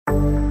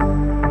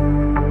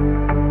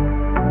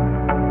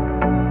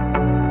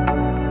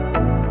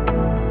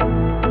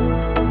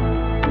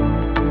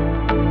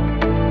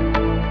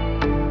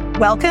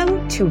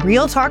Welcome to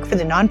Real Talk for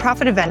the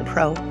Nonprofit Event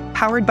Pro,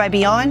 powered by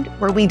Beyond,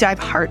 where we dive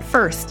heart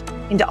first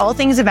into all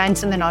things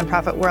events in the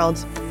nonprofit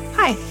world.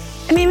 Hi,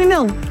 I'm Amy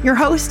Milne, your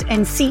host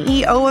and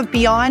CEO of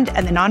Beyond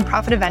and the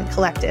Nonprofit Event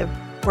Collective,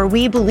 where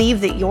we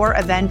believe that your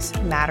events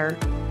matter.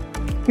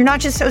 You're not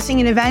just hosting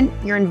an event,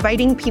 you're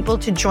inviting people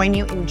to join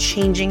you in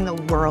changing the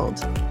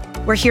world.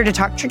 We're here to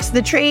talk tricks of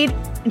the trade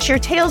and share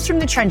tales from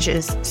the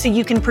trenches so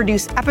you can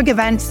produce epic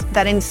events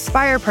that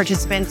inspire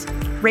participants,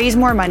 raise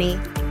more money,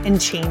 and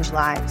change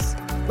lives.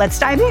 Let's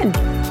dive in.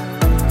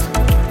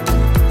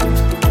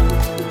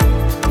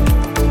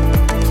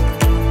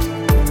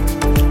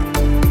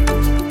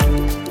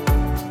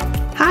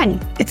 Hi,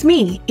 it's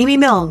me, Amy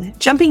Milne,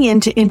 jumping in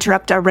to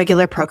interrupt our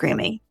regular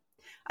programming.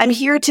 I'm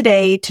here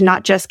today to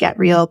not just get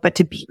real, but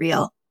to be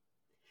real.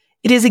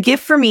 It is a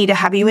gift for me to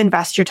have you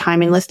invest your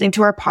time in listening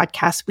to our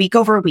podcast week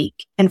over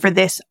week. And for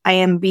this, I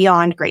am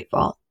beyond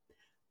grateful.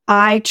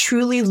 I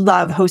truly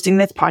love hosting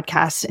this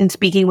podcast and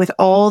speaking with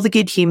all the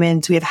good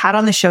humans we have had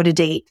on the show to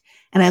date.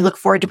 And I look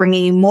forward to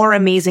bringing you more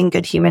amazing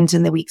good humans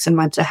in the weeks and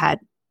months ahead.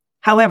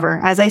 However,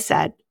 as I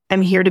said,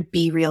 I'm here to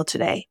be real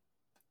today.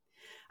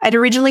 I'd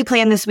originally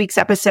planned this week's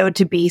episode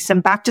to be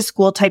some back to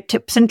school type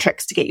tips and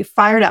tricks to get you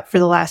fired up for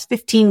the last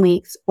 15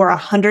 weeks or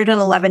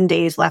 111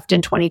 days left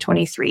in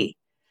 2023.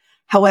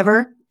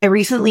 However, I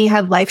recently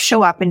had life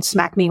show up and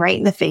smack me right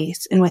in the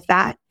face. And with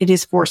that, it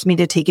has forced me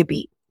to take a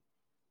beat.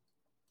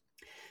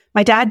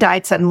 My dad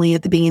died suddenly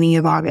at the beginning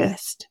of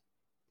August.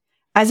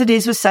 As it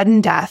is with sudden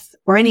death,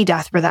 or any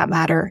death for that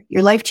matter,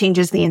 your life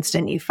changes the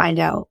instant you find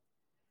out.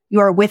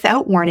 You are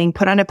without warning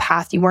put on a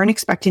path you weren't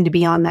expecting to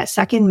be on that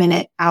second,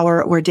 minute,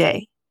 hour, or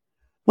day.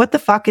 What the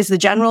fuck is the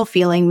general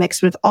feeling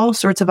mixed with all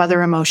sorts of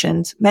other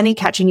emotions, many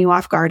catching you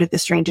off guard at the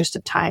strangest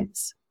of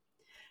times.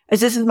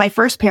 As this is my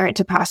first parent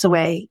to pass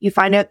away, you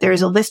find out there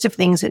is a list of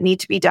things that need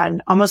to be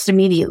done almost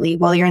immediately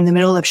while you're in the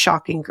middle of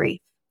shock and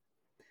grief.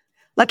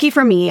 Lucky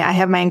for me, I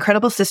have my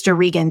incredible sister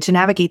Regan to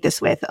navigate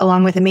this with,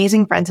 along with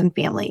amazing friends and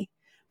family.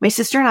 My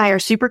sister and I are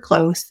super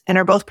close and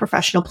are both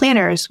professional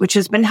planners, which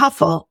has been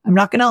helpful, I'm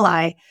not going to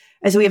lie,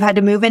 as we have had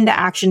to move into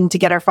action to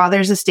get our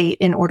father's estate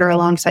in order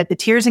alongside the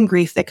tears and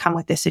grief that come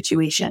with this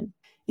situation.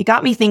 It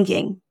got me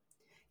thinking.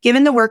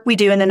 Given the work we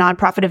do in the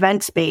nonprofit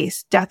event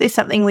space, death is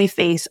something we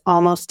face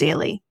almost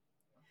daily.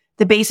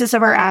 The basis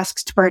of our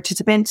asks to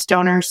participants,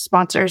 donors,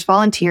 sponsors,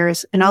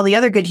 volunteers, and all the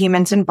other good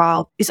humans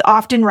involved is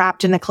often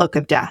wrapped in the cloak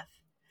of death.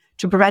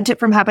 To prevent it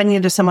from happening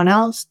to someone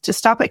else, to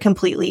stop it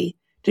completely,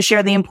 to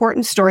share the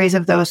important stories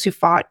of those who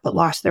fought but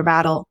lost their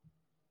battle.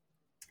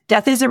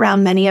 Death is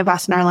around many of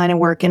us in our line of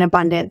work in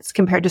abundance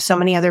compared to so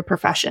many other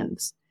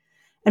professions.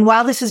 And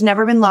while this has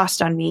never been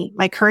lost on me,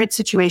 my current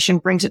situation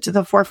brings it to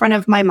the forefront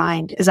of my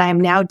mind as I am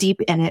now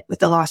deep in it with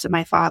the loss of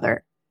my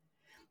father.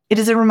 It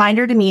is a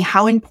reminder to me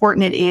how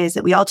important it is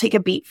that we all take a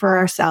beat for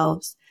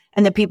ourselves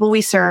and the people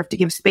we serve to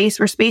give space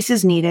where space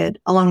is needed,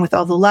 along with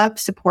all the love,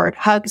 support,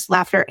 hugs,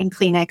 laughter, and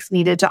Kleenex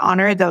needed to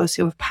honor those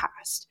who have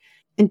passed.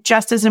 And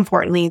just as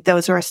importantly,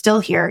 those who are still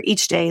here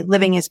each day,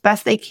 living as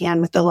best they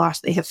can with the loss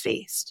they have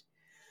faced.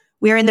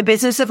 We are in the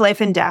business of life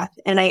and death,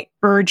 and I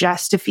urge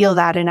us to feel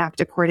that and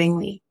act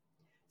accordingly.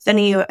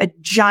 Sending you a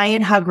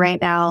giant hug right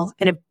now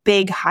and a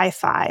big high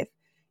five.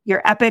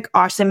 You're epic,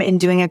 awesome, and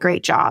doing a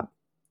great job.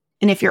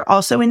 And if you're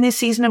also in this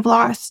season of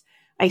loss,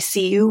 I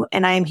see you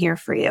and I am here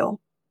for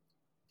you.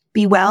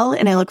 Be well,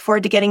 and I look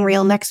forward to getting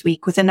real next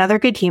week with another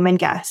good human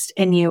guest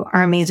and you,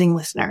 our amazing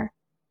listener.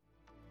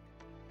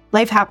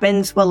 Life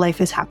happens while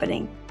life is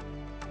happening.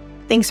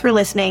 Thanks for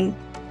listening,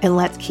 and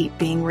let's keep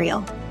being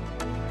real.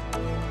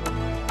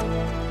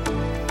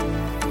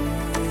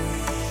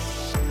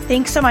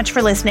 Thanks so much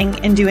for listening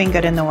and doing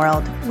good in the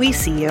world. We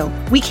see you.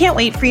 We can't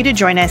wait for you to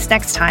join us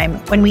next time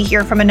when we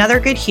hear from another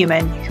good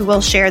human who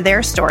will share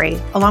their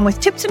story, along with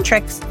tips and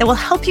tricks that will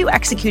help you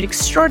execute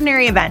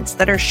extraordinary events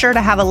that are sure to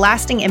have a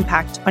lasting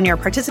impact on your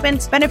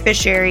participants,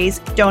 beneficiaries,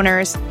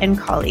 donors, and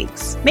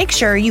colleagues. Make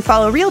sure you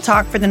follow Real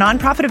Talk for the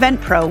Nonprofit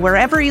Event Pro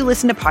wherever you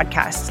listen to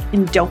podcasts.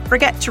 And don't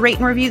forget to rate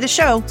and review the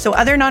show so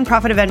other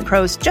nonprofit event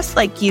pros just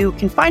like you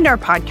can find our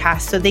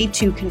podcast so they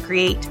too can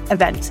create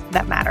events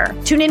that matter.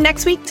 Tune in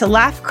next week to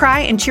laugh,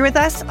 cry, and cheer with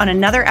us on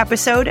another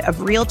episode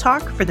of Real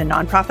Talk for the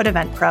Nonprofit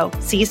Event Pro.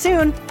 See you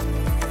soon.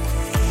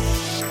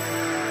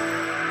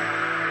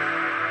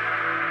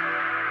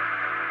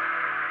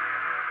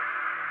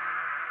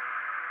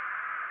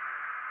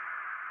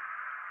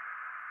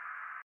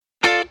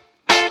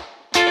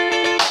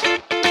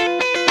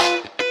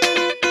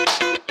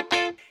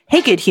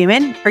 Hey, good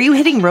human. Are you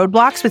hitting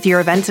roadblocks with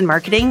your events and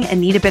marketing and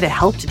need a bit of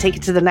help to take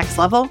it to the next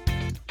level?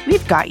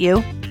 We've got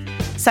you.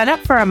 Sign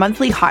up for our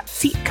monthly hot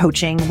seat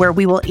coaching where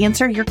we will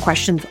answer your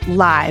questions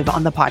live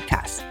on the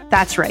podcast.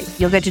 That's right.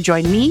 You'll get to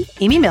join me,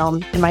 Amy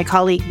Milne, and my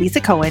colleague,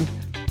 Lisa Cohen,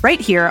 right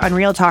here on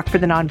Real Talk for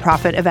the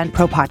Nonprofit Event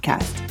Pro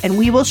podcast. And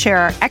we will share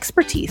our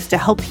expertise to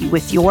help you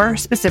with your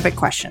specific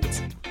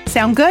questions.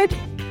 Sound good?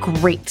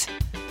 Great.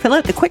 Fill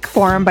out the quick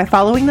form by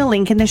following the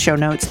link in the show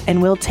notes,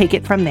 and we'll take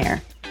it from there.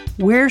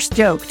 We're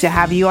stoked to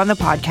have you on the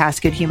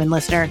podcast, good human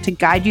listener, to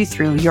guide you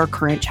through your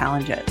current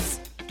challenges.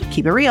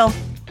 Keep it real.